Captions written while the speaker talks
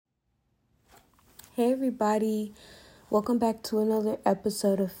Hey everybody, welcome back to another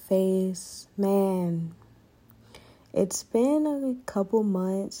episode of Faze. Man, it's been a couple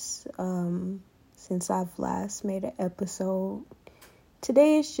months since I've last made an episode.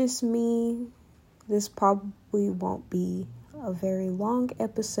 Today is just me. This probably won't be a very long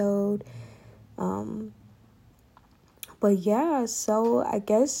episode. But yeah, so I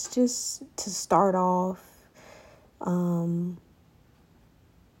guess just to start off,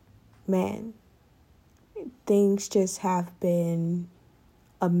 man, things just have been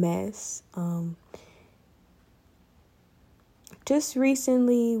a mess. Just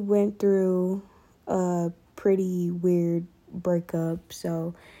recently went through a pretty weird breakup,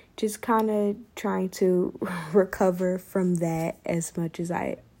 so just kind of trying to recover from that as much as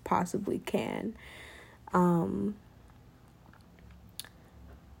I possibly can.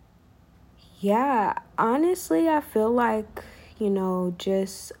 Yeah, honestly, I feel like,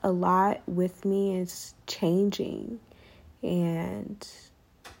 just a lot with me is changing, and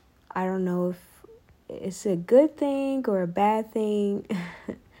I don't know if it's a good thing or a bad thing.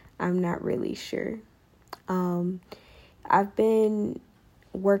 I'm not really sure. I've been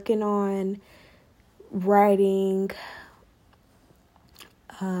working on writing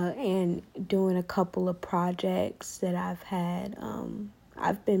and doing a couple of projects that I've had.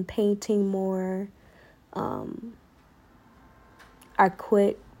 I've been painting more. I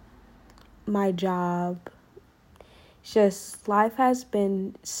quit my job. Just life has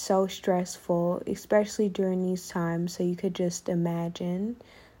been so stressful, especially during these times, so you could just imagine.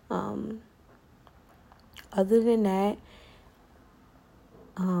 Other than that,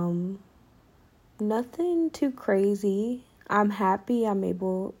 nothing too crazy. I'm happy I'm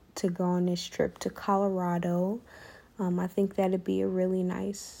able to go on this trip to Colorado. I think that'd be a really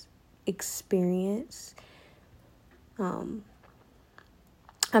nice experience.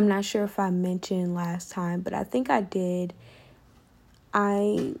 I'm not sure if I mentioned last time, but I think I did.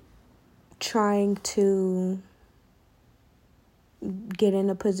 I'm trying to get in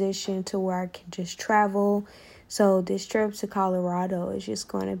a position to where I can just travel. So this trip to Colorado is just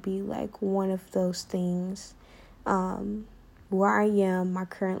going to be like one of those things. Where I am, my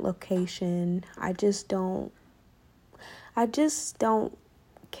current location, I just don't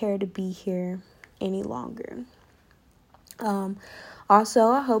care to be here any longer. Also,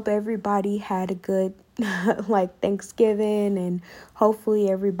 I hope everybody had a good Thanksgiving, and hopefully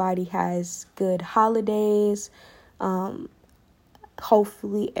everybody has good holidays.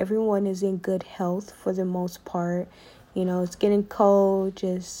 Hopefully everyone is in good health for the most part. It's getting cold.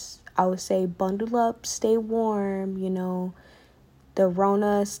 Just, I would say, bundle up, stay warm. The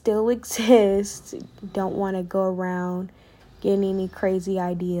Rona still exists. Don't want to go around getting any crazy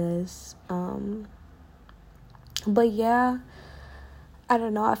ideas. But yeah, I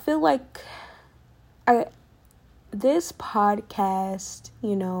don't know. I feel like this podcast,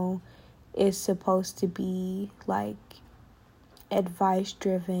 is supposed to be like advice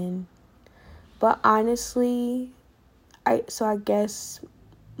driven. But honestly, I guess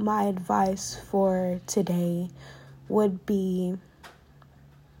my advice for today would be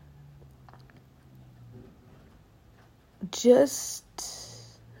just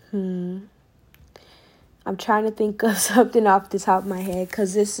I'm trying to think of something off the top of my head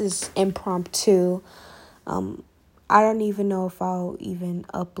because this is impromptu. I don't even know if I'll even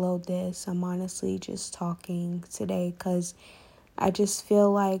upload this. I'm honestly just talking today because I just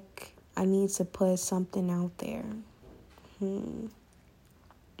feel like I need to put something out there.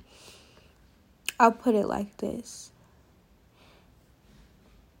 I'll put it like this.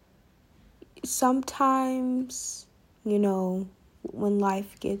 Sometimes, when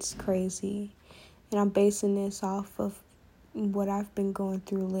life gets crazy, and I'm basing this off of what I've been going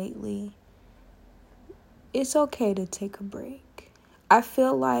through lately, it's okay to take a break. I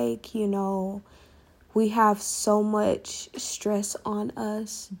feel like, we have so much stress on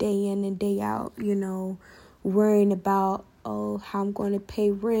us day in and day out, worrying about, how I'm going to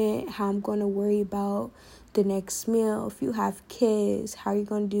pay rent, how I'm going to worry about the next meal. If you have kids, how you're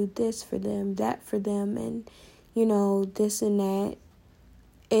going to do this for them, that for them, and, this and that.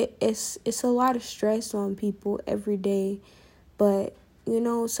 It's a lot of stress on people every day, but,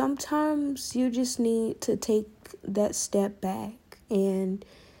 sometimes you just need to take that step back and,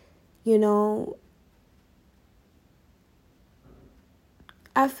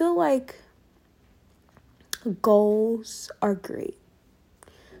 I feel like goals are great,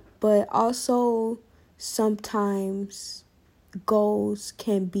 but also sometimes goals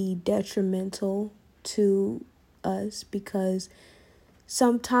can be detrimental to us because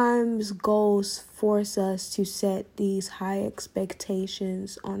sometimes goals force us to set these high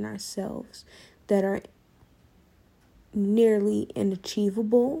expectations on ourselves, that are nearly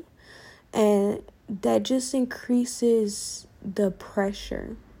unachievable, and that just increases the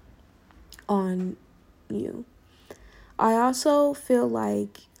pressure on you. I also feel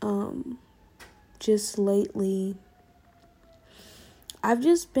like just lately I've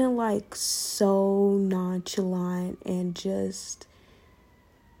just been like so nonchalant and just,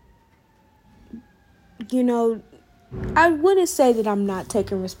 I wouldn't say that I'm not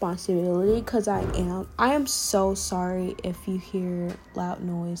taking responsibility, because I am. I am so sorry if you hear loud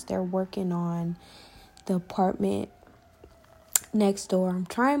noise. They're working on the apartment next door. I'm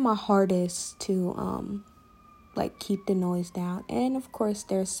trying my hardest to keep the noise down, and of course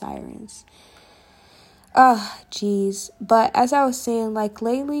there's sirens. Jeez. But as I was saying, like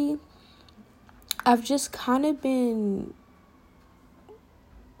lately I've just kind of been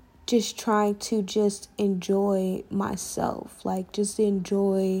just trying to just enjoy myself, like just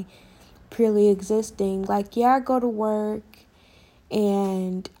enjoy purely existing. Like, yeah, I go to work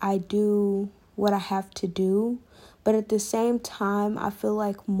and I do what I have to do, but at the same time I feel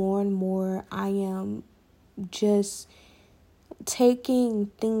like more and more I am just taking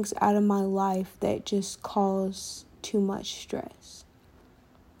things out of my life that just cause too much stress.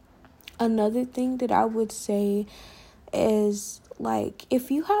 Another thing that I would say is, like, if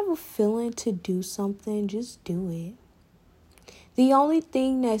you have a feeling to do something, just do it. The only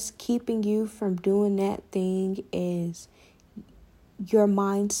thing that's keeping you from doing that thing is your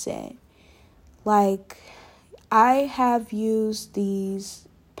mindset. Like, I have used these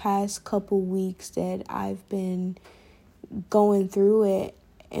past couple weeks that I've been going through it,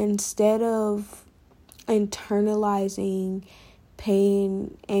 instead of internalizing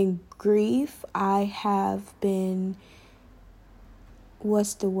pain and grief, I have been,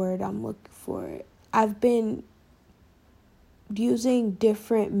 what's the word I'm looking for? I've been using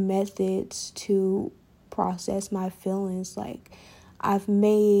different methods to process my feelings. Like, I've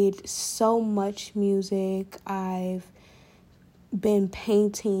made so much music, I've been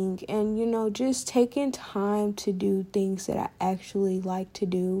painting, and just taking time to do things that I actually like to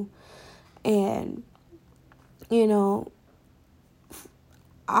do. And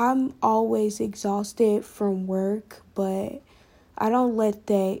I'm always exhausted from work, but I don't let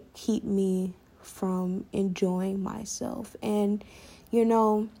that keep me from enjoying myself. And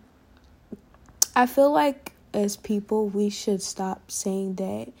I feel like as people we should stop saying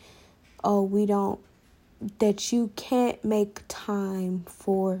that, that you can't make time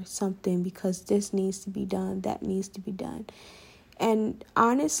for something because this needs to be done, that needs to be done. And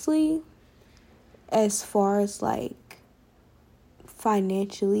honestly, as far as like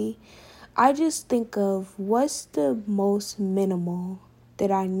financially, I just think of what's the most minimal that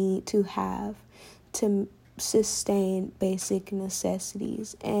I need to have to sustain basic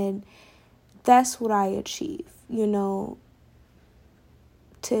necessities, and that's what I achieve,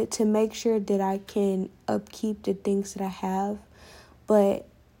 to make sure that I can upkeep the things that I have. But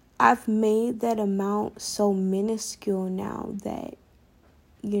I've made that amount so minuscule now that,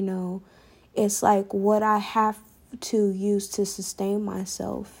 it's like what I have to use to sustain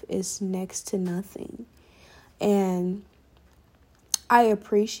myself is next to nothing. And I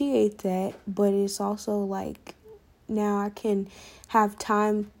appreciate that, but it's also like now I can have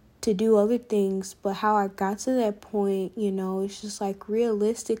time to do other things. But how I got to that point, it's just like,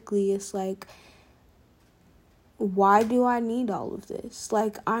 realistically, it's like, why do I need all of this?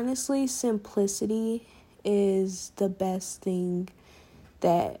 Like, honestly, simplicity is the best thing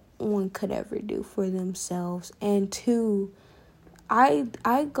that one could ever do for themselves. And two, I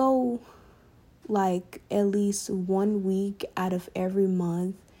go like at least 1 week out of every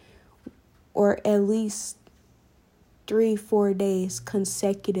month, or at least 3-4 days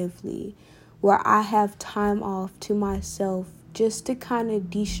consecutively, where I have time off to myself just to kind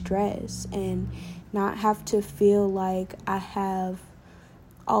of de-stress and not have to feel like I have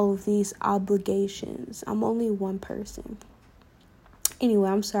all of these obligations. I'm only one person. Anyway,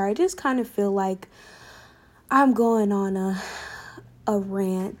 I'm sorry. I just kind of feel like I'm going on a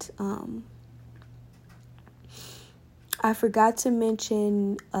rant. I forgot to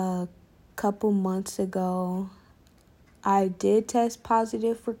mention a couple months ago, I did test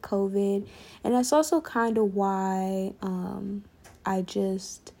positive for COVID, and that's also kind of why I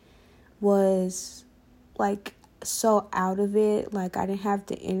just was like so out of it. Like, I didn't have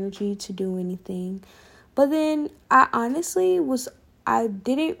the energy to do anything. But then I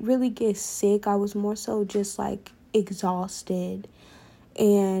didn't really get sick. I was more so just like exhausted.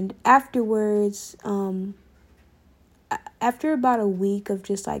 And afterwards, after about a week of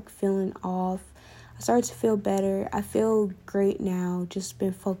just like feeling off, I started to feel better. I feel great now. Just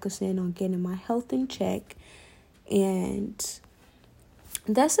been focusing on getting my health in check. And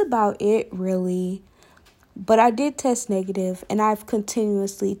that's about it, really. But I did test negative, and I've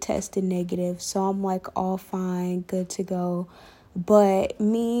continuously tested negative. So I'm like all fine, good to go. But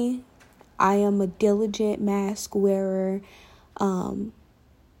me, I am a diligent mask wearer. I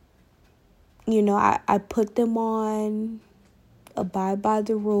put them on, abide by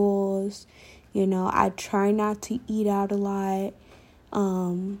the rules. I try not to eat out a lot.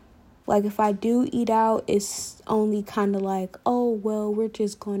 Like if I do eat out, it's only kind of like, oh, well, we're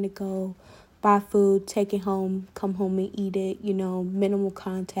just going to go buy food, take it home, come home and eat it, minimal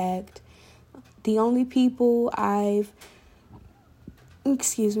contact. The only people I'm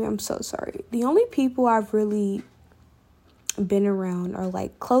so sorry. The only people I've really been around are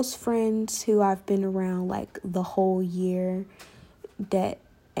like close friends who I've been around like the whole year,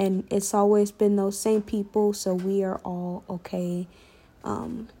 and it's always been those same people, so we are all okay.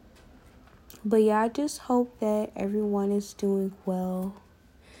 But yeah, I just hope that everyone is doing well.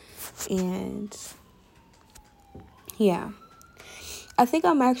 And yeah, I think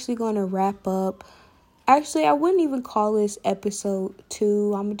I'm actually going to wrap up. Actually, I wouldn't even call this episode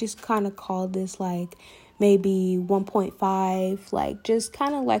 2. I'm just kind of call this like maybe 1.5, like just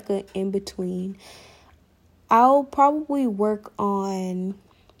kind of like an in-between. I'll probably work on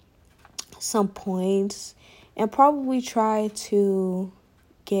some points and probably try to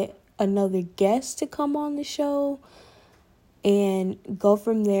get another guest to come on the show and go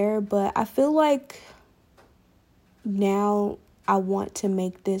from there. But I feel like now I want to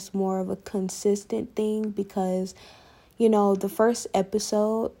make this more of a consistent thing because, the first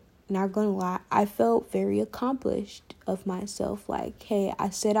episode, not gonna lie, I felt very accomplished of myself. Like, hey, I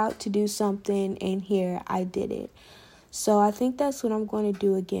set out to do something and here I did it. So I think that's what I'm going to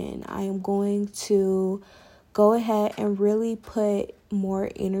do again. I am going to go ahead and really put more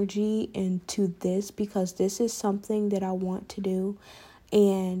energy into this because this is something that I want to do.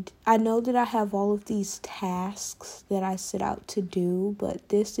 And I know that I have all of these tasks that I set out to do, but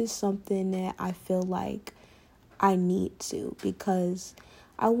this is something that I feel like I need to because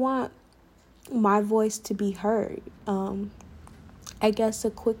I want my voice to be heard. I guess a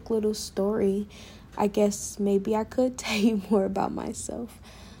quick little story. I guess maybe I could tell you more about myself.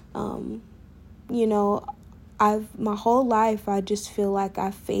 My whole life, I just feel like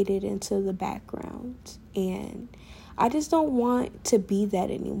I faded into the background, and I just don't want to be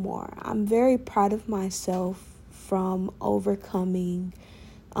that anymore. I'm very proud of myself from overcoming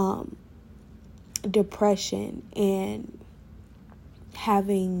depression and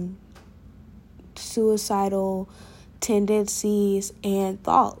having suicidal tendencies and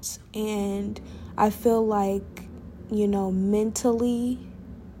thoughts. And I feel like, mentally,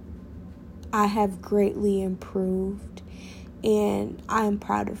 I have greatly improved, and I am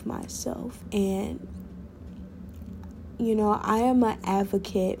proud of myself. And, I am an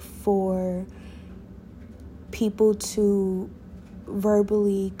advocate for people to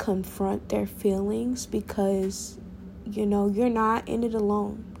verbally confront their feelings because, you're not in it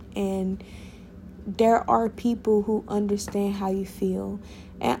alone. And there are people who understand how you feel.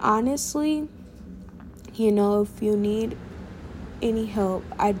 And honestly, if you need any help,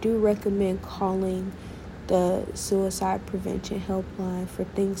 I do recommend calling the suicide prevention helpline for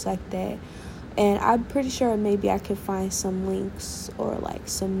things like that. And I'm pretty sure maybe I can find some links or like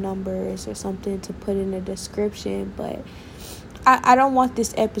some numbers or something to put in the description. But I don't want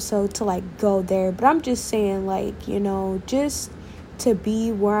this episode to like go there. But I'm just saying, like, just to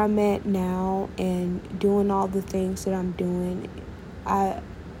be where I'm at now and doing all the things that I'm doing, I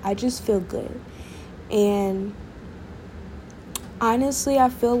just feel good. And honestly, I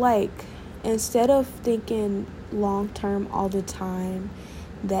feel like instead of thinking long term all the time,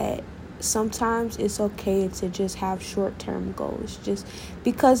 that sometimes it's okay to just have short term goals. Just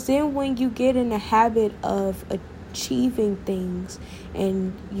because then when you get in the habit of achieving things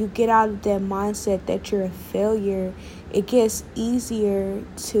and you get out of that mindset that you're a failure, it gets easier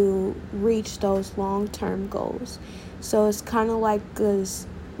to reach those long term goals. So it's kind of like a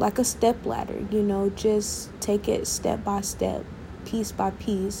step ladder, just take it step by step, piece by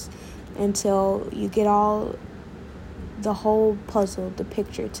piece, until you get the whole puzzle, the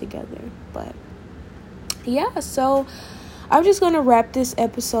picture together. But yeah, so I'm just going to wrap this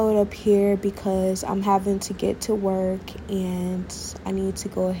episode up here because I'm having to get to work and I need to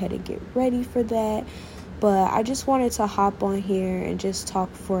go ahead and get ready for that. But I just wanted to hop on here and just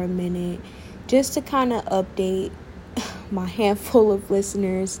talk for a minute just to kind of update my handful of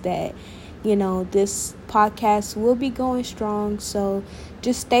listeners that, this podcast will be going strong. So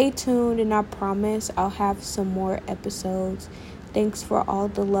just stay tuned, and I promise I'll have some more episodes. Thanks for all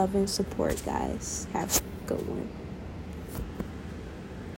the love and support, guys. Have a good one.